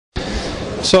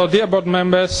So, dear board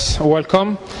members,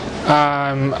 welcome.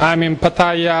 I'm in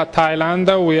Pattaya,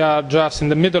 Thailand. We are just in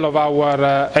the middle of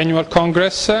our annual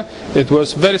congress. It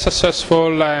was very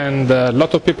successful and a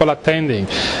lot of people attending.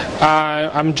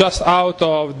 I'm just out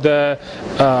of the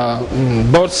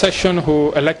board session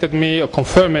who elected me or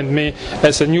confirmed me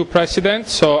as a new president,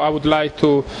 so I would like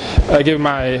to give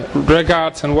my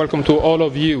regards and welcome to all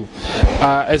of you.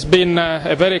 It's been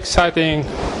a very exciting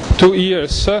 2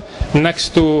 years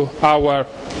next to our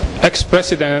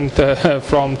ex-president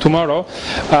from tomorrow,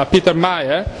 Peter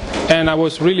Meyer, and I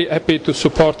was really happy to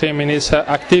support him in his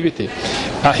activity.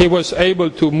 He was able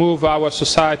to move our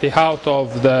society out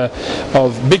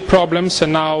of big problems,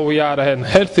 and now we are a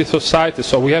healthy society,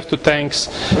 so we have to thank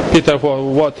Peter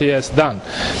for what he has done.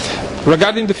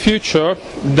 Regarding the future,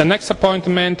 the next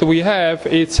appointment we have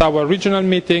is our regional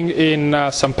meeting in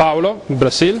São Paulo,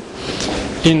 Brazil,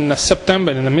 in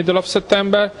September, in the middle of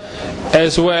September,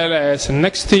 as well as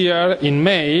next year in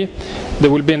May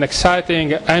there will be an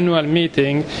exciting annual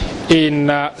meeting in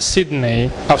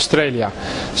Sydney, Australia.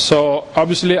 So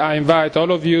obviously I invite all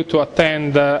of you to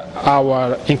attend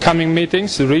our incoming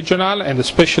meetings, the regional and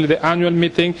especially the annual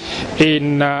meeting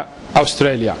in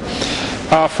Australia.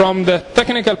 From the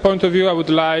technical point of view, I would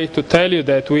like to tell you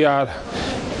that we are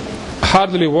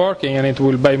hardly working, and it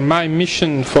will be my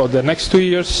mission for the next 2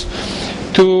 years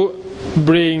to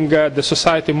bring the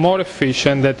society more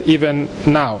efficient than even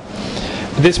now.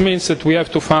 This means that we have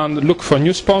to look for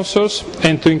new sponsors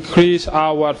and to increase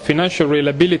our financial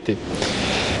reliability,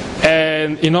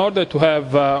 and in order to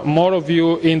have more of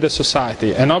you in the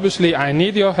society. And obviously I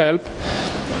need your help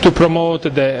to promote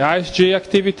the ISGE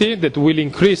activity that will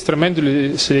increase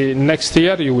tremendously next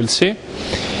year, you will see,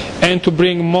 and to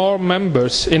bring more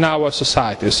members in our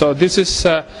society. So this is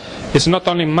it's not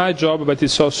only my job, but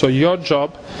it's also your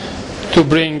job to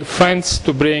bring friends,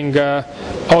 to bring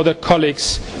other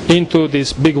colleagues into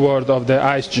this big world of the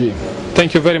ISGE.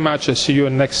 Thank you very much, and see you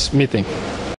in the next meeting.